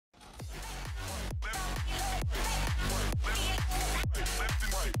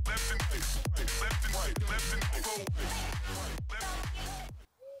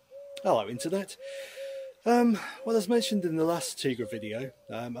Hello Internet. Well, as mentioned in the last Tigra video,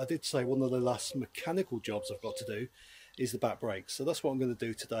 I did say one of the last mechanical jobs I've got to do is the back brakes. So that's what I'm going to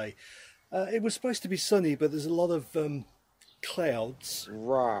do today. It was supposed to be sunny, but there's a lot of clouds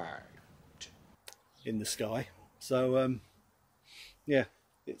in the sky. So yeah,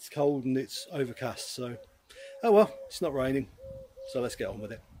 it's cold and it's overcast. So oh well, it's not raining. So let's get on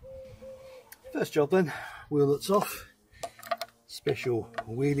with it. First job then, wheel nuts off. Special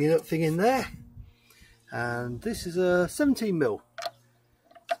wheelie nut thing in there. And this is a 17mm. So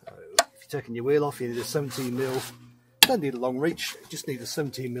if you're taking your wheel off, you need a 17mm. Don't need a long reach, you just need a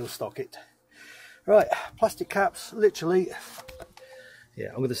 17mm socket. Right, plastic caps, literally.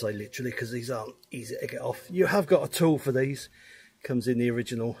 Yeah, I'm going to say literally because these aren't easy to get off. You have got a tool for these. Comes in the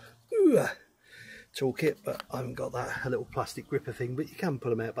original toolkit, but I haven't got that, a little plastic gripper thing, but you can pull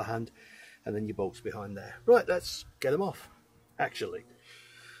them out by hand and then your bolts behind there. Right, let's get them off. Actually,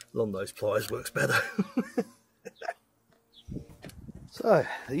 long nose pliers works better. So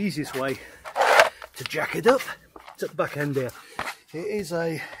the easiest way to jack it up is at the back end here. It's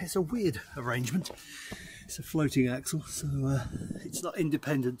a weird arrangement. It's a floating axle, so it's not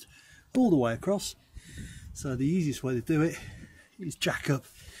independent all the way across. So the easiest way to do it is jack up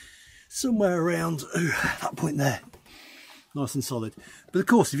somewhere around that point there, nice and solid. But of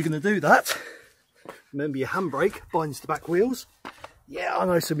course, if you're going to do that, remember your handbrake binds the back wheels. Yeah, I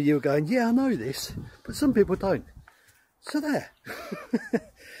know some of you are going, yeah, I know this, but some people don't. So there.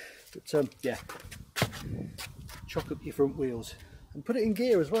 But yeah, chock up your front wheels and put it in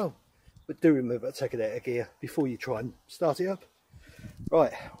gear as well. But do remember to take it out of gear before you try and start it up.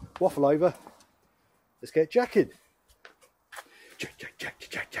 Right, waffle over. Let's get jacking. Jack, jack, jack,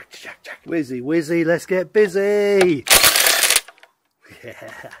 jack, jack, jack, jack. Whizzy, whizzy, let's get busy.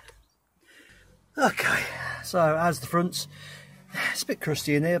 Yeah. Okay, so as the fronts, it's a bit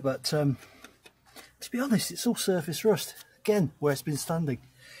crusty in here, but to be honest, it's all surface rust, again, where it's been standing.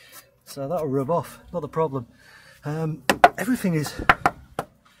 So that'll rub off, not a problem. Everything is,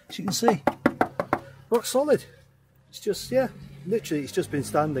 as you can see, rock solid. It's just, yeah, literally it's just been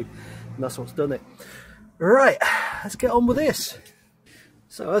standing, and that's what's done it. Right, let's get on with this.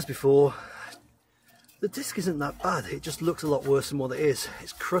 So as before, the disc isn't that bad, it just looks a lot worse than what it is.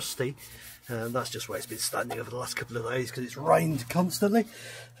 It's crusty, and that's just where it's been standing over the last couple of days because it's rained constantly.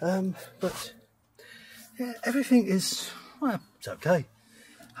 But yeah, everything is, well, it's okay.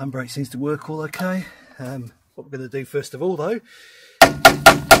 Handbrake seems to work all okay. What we're going to do first of all though,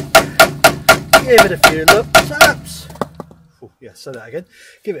 give it a few love taps. Oh, yeah, say that again.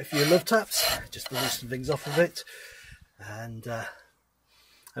 Give it a few love taps, just to loosen things off a bit. And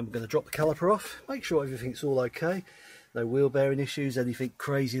we're going to drop the caliper off, make sure everything's all okay, no wheel bearing issues, anything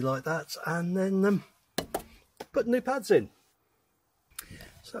crazy like that, and then put new pads in.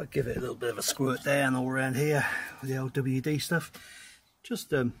 So give it a little bit of a squirt down all around here with the old WD stuff.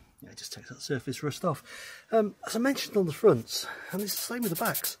 Just yeah, just takes that surface rust off. As I mentioned on the fronts, and it's the same with the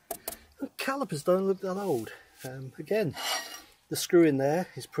backs, the calipers don't look that old. Again, the screw in there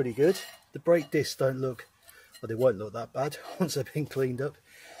is pretty good. The brake discs don't look, well, they won't look that bad once they've been cleaned up.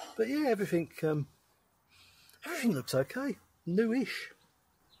 But yeah, everything looks okay, newish.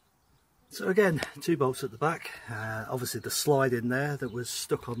 So again, two bolts at the back. Obviously the slide in there that was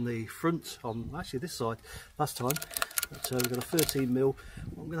stuck on the front, on actually this side last time. But we've got a 13mm. What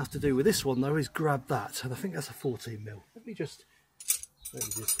I'm going to have to do with this one though is grab that, and I think that's a 14mm. Let me just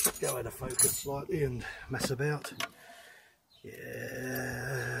go out of focus slightly and mess about.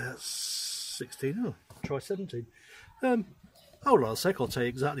 Yeah, 16. Oh, try 17. Hold on a sec, I'll tell you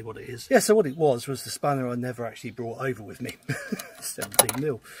exactly what it is. Yeah, so what it was the spanner I never actually brought over with me.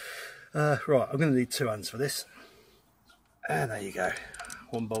 17mm. Right, I'm going to need two hands for this. And there you go.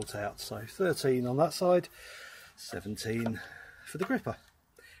 One bolt out. So 13 on that side, 17 for the gripper.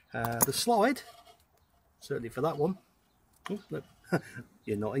 The slide, certainly for that one. Oh, no.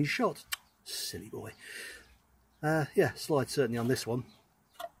 You're not in shot. Silly boy. Yeah, slide certainly on this one.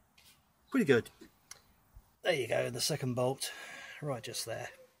 Pretty good. There you go, the second bolt, right just there.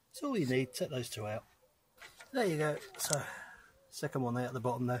 That's all you need, take those two out. There you go, so second one out at the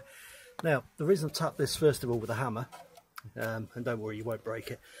bottom there. Now, the reason I tapped this first of all with a hammer, and don't worry, you won't break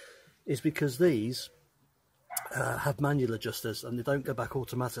it, is because these have manual adjusters and they don't go back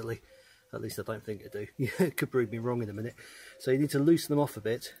automatically. At least I don't think they do. It could prove me wrong in a minute. So you need to loosen them off a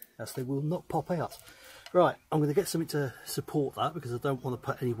bit, as they will not pop out. Right, I'm going to get something to support that because I don't want to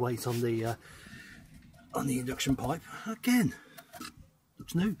put any weight on the induction pipe. Again,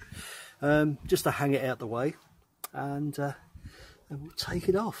 looks new. Just to hang it out the way, and we'll take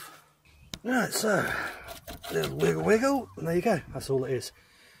it off. Right, so a little wiggle wiggle, and there you go. That's all it is.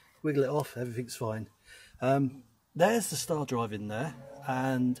 wiggle it off, everything's fine. There's the star drive in there,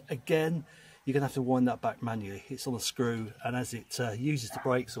 and again you're going to have to wind that back manually. It's on a screw, and as it uses the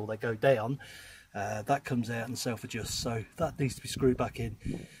brakes or they go down, that comes out and self-adjusts, so that needs to be screwed back in.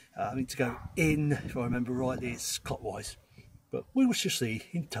 I need to go in, if I remember rightly, it's clockwise, but we will see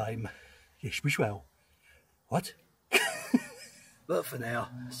in time. Yes, we shall. What? But for now,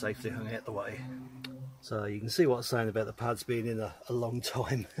 safely hung out the way. So you can see what I was saying about the pads being in a long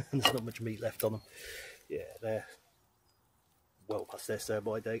time and there's not much meat left on them. Yeah, they're well past their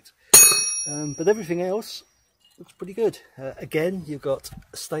sell-by date. But everything else looks pretty good. Again, you've got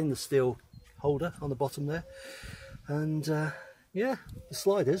a stainless steel holder on the bottom there. And yeah, the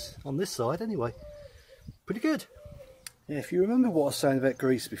sliders on this side anyway, pretty good. Yeah, if you remember what I was saying about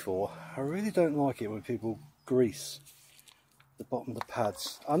grease before, I really don't like it when people grease the bottom of the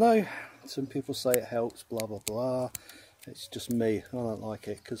pads. I know some people say it helps, blah blah blah. It's just me, I don't like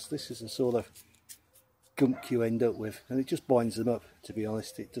it, because this is the sort of gunk you end up with, and it just binds them up, to be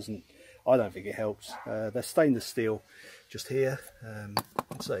honest. It doesn't, I don't think it helps. They're stainless steel just here,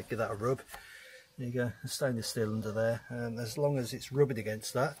 so give that a rub. There you go, stainless steel under there, and as long as it's rubbing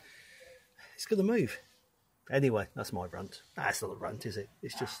against that, it's going to move. Anyway, that's my rant. It's not a rant, is it?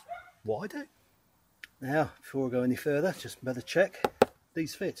 It's just what I do. Now, before I go any further, just better check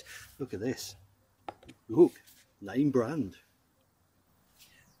these fit. Look at this. Look, name brand.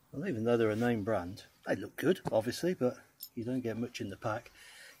 Well, even though they're a name brand, they look good, obviously, but you don't get much in the pack.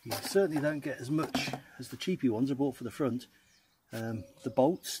 You certainly don't get as much as the cheapy ones I bought for the front. The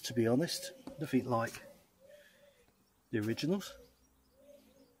bolts, to be honest, nothing like the originals.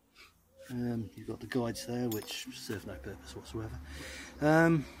 You've got the guides there, which serve no purpose whatsoever.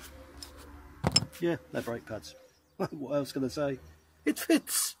 Yeah, they're brake pads. What else can I say? It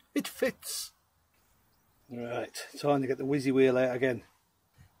fits! It fits! Right, time to get the whizzy wheel out again.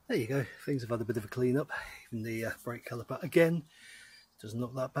 There you go, things have had a bit of a clean up. Even the brake caliper again doesn't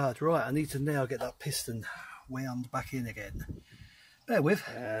look that bad. Right, I need to now get that piston wound back in again. Bear with.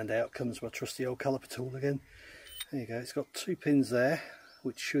 And out comes my trusty old caliper tool again. There you go, it's got 2 pins there,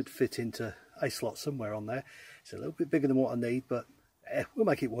 which should fit into a slot somewhere on there. It's a little bit bigger than what I need, but we'll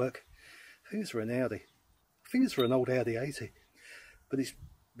make it work. I think it's for an Audi. I think it's for an old Audi 80. But it's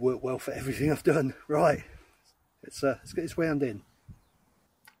worked well for everything I've done. Right, let's get this wound in.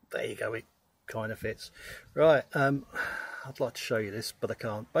 There you go, it kind of fits. Right, I'd like to show you this, but I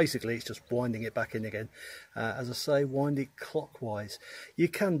can't. Basically, it's just winding it back in again. As I say, wind it clockwise. You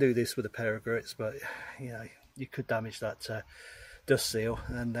can do this with a pair of grits, but you know, you could damage that dust seal,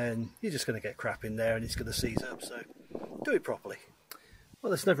 and then you're just going to get crap in there and it's going to seize up, so do it properly.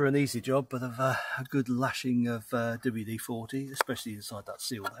 Well, it's never an easy job, but a good lashing of WD-40, especially inside that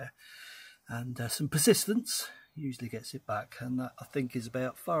seal there, and some persistence usually gets it back, and that I think is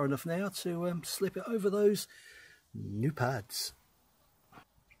about far enough now to slip it over those new pads.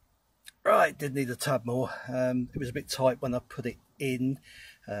 Right, did need a tad more. It was a bit tight when I put it in.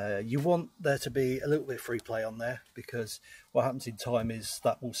 You want there to be a little bit of free play on there, because what happens in time is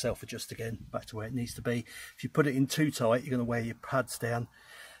that will self-adjust again back to where it needs to be. If you put it in too tight, you're going to wear your pads down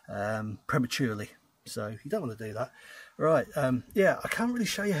prematurely, so you don't want to do that. Right, yeah, I can't really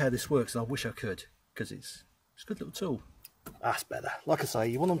show you how this works, and I wish I could, because it's a good little tool. That's better. Like I say,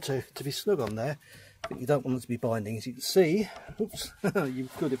 you want them to be snug on there, but you don't want them to be binding. As you can see, oops, you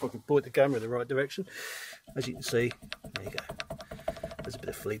could if I could point the camera in the right direction. As you can see, there you go. There's a bit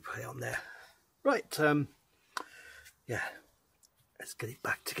of free play on there. Right, yeah, let's get it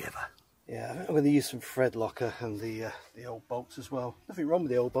back together. Yeah, I think I'm going to use some thread locker and the old bolts as well. Nothing wrong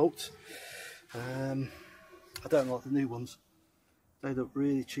with the old bolts. I don't like the new ones. They look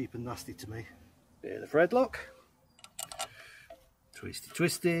really cheap and nasty to me. Bit of the thread lock. Twisty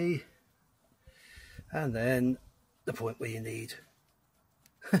twisty. And then the point where you need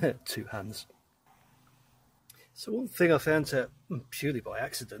 2 hands. So one thing I found out purely by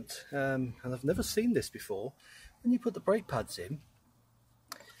accident, and I've never seen this before, when you put the brake pads in,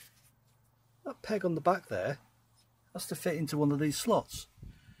 that peg on the back there has to fit into one of these slots.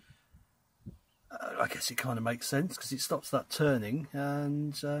 I guess it kind of makes sense because it stops that turning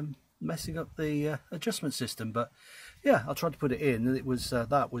and messing up the adjustment system. But yeah, I tried to put it in and it was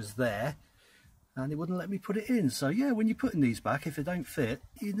that was there and it wouldn't let me put it in. So yeah, when you're putting these back, if they don't fit,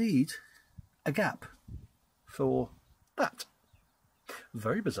 you need a gap for that.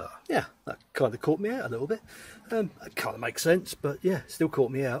 Very bizarre. Yeah, that kind of caught me out a little bit. It kind of makes sense, but yeah, still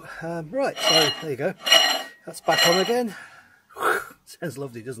caught me out. Right, so there you go. That's back on again. Sounds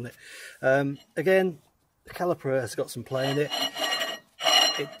lovely, doesn't it? Again, the caliper has got some play in it.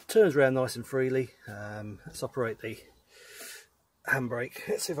 It turns around nice and freely. Let's operate the handbrake.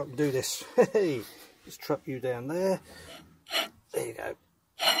 Let's see if I can do this. Hey, just trap you down there. There you go.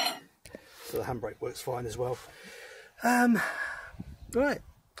 So the handbrake works fine as well. Right,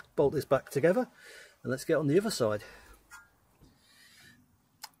 bolt this back together and let's get on the other side.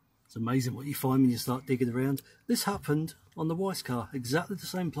 It's amazing what you find when you start digging around. This happened on the Weiss car, exactly the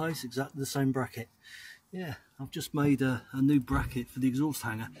same place, exactly the same bracket. Yeah, I've just made a new bracket for the exhaust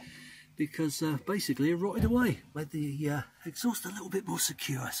hanger because basically it rotted away, made the exhaust a little bit more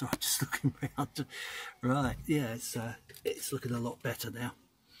secure. So I'm just looking around. Right, yeah, it's looking a lot better now.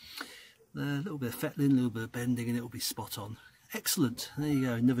 A little bit of fettling, a little bit of bending, and it'll be spot on. Excellent. There you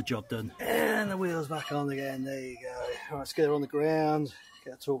go, another job done. And the wheels back on again. There you go. All right, let's get her on the ground,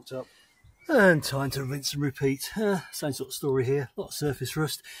 get her torqued up. And time to rinse and repeat. Same sort of story here. A lot of surface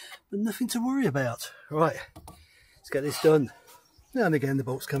rust, but nothing to worry about. Right, let's get this done. Now and again, the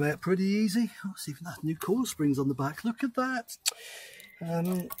bolts come out pretty easy. Oh, it's even that new coil springs on the back. Look at that.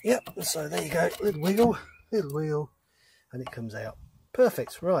 Yep, so there you go. Little wiggle, and it comes out.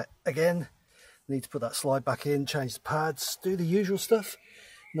 Perfect. Right, again, need to put that slide back in, change the pads, do the usual stuff.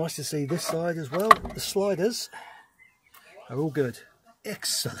 Nice to see this side as well. The sliders are all good.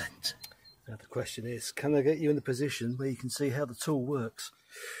 Excellent. Now the question is, can I get you in a position where you can see how the tool works?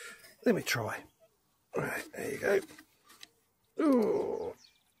 Let me try. Right, there you go. Ooh.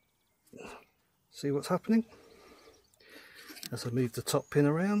 See what's happening? As I move the top pin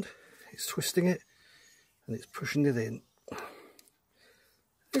around, it's twisting it and it's pushing it in.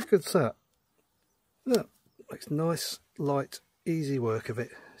 How good's that? Look, makes nice, light, easy work of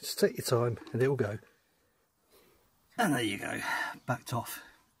it. Just take your time and it'll go. And there you go, backed off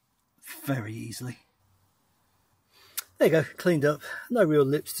very easily. There you go, cleaned up. No real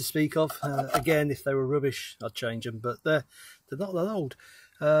lips to speak of. Again, if they were rubbish, I'd change them, but they're not that old.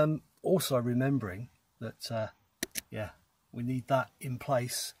 Also remembering that, yeah, we need that in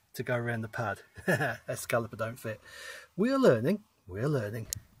place to go around the pad. This caliper don't fit. We're learning. We're learning.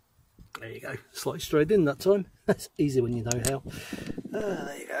 There you go, slightly straight in that time. That's easy when you know how.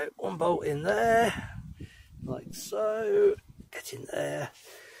 There you go, one bolt in there, like so. Get in there,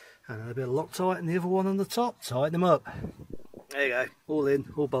 and a bit of Loctite, and the other one on the top. Tighten them up. There you go, all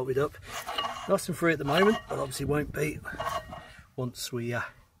in, all bolted up. Nice and free at the moment, but obviously won't be once we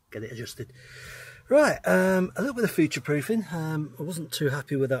get it adjusted. Right, a little bit of future proofing. I wasn't too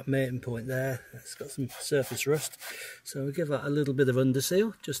happy with that mating point there. It's got some surface rust, so we'll give that a little bit of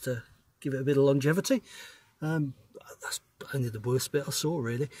underseal just to give it a bit of longevity. That's only the worst bit I saw,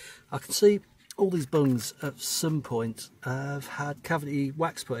 really. I can see all these bungs at some point have had cavity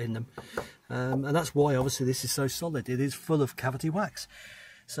wax put in them, and that's why obviously this is so solid. It is full of cavity wax.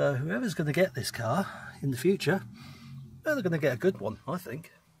 So whoever's going to get this car in the future, well, they're going to get a good one, I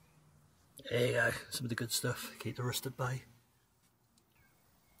think. There you go, some of the good stuff. Keep the rust at bay.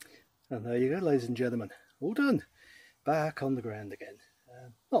 And there you go, ladies and gentlemen, all done. Back on the ground again.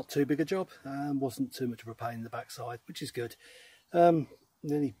 Not too big a job, wasn't too much of a pain in the backside, which is good. The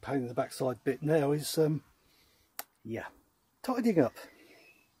only pain in the backside bit now is, yeah, tidying up.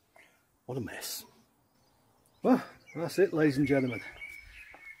 What a mess. Well, that's it, ladies and gentlemen.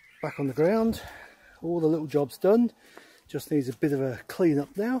 Back on the ground, all the little jobs done. Just needs a bit of a clean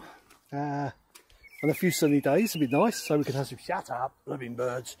up now. And a few sunny days would be nice, so we can have some, shut up, blooming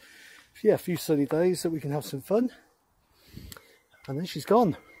birds. Yeah, a few sunny days so we can have some fun. And then she's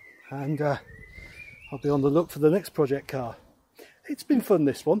gone, and I'll be on the look for the next project car. It's been fun,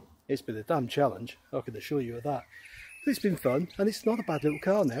 this one. It's been a damn challenge, I can assure you of that. But it's been fun, and it's not a bad little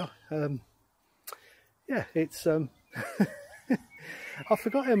car now. Yeah, it's I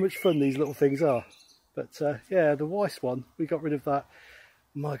forgot how much fun these little things are. But yeah, the Weiss one, we got rid of that,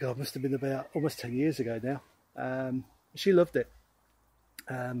 my God, must have been about almost 10 years ago now. She loved it.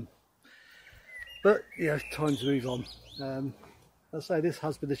 But yeah, time to move on. As I say, this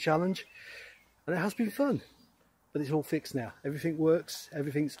has been a challenge, and it has been fun, but it's all fixed now. Everything works,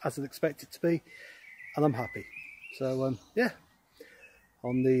 everything's as I expect it to be, and I'm happy. So yeah,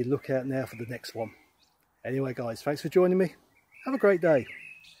 on the lookout now for the next one. Anyway guys, thanks for joining me. Have a great day.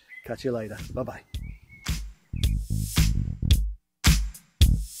 Catch you later. Bye bye.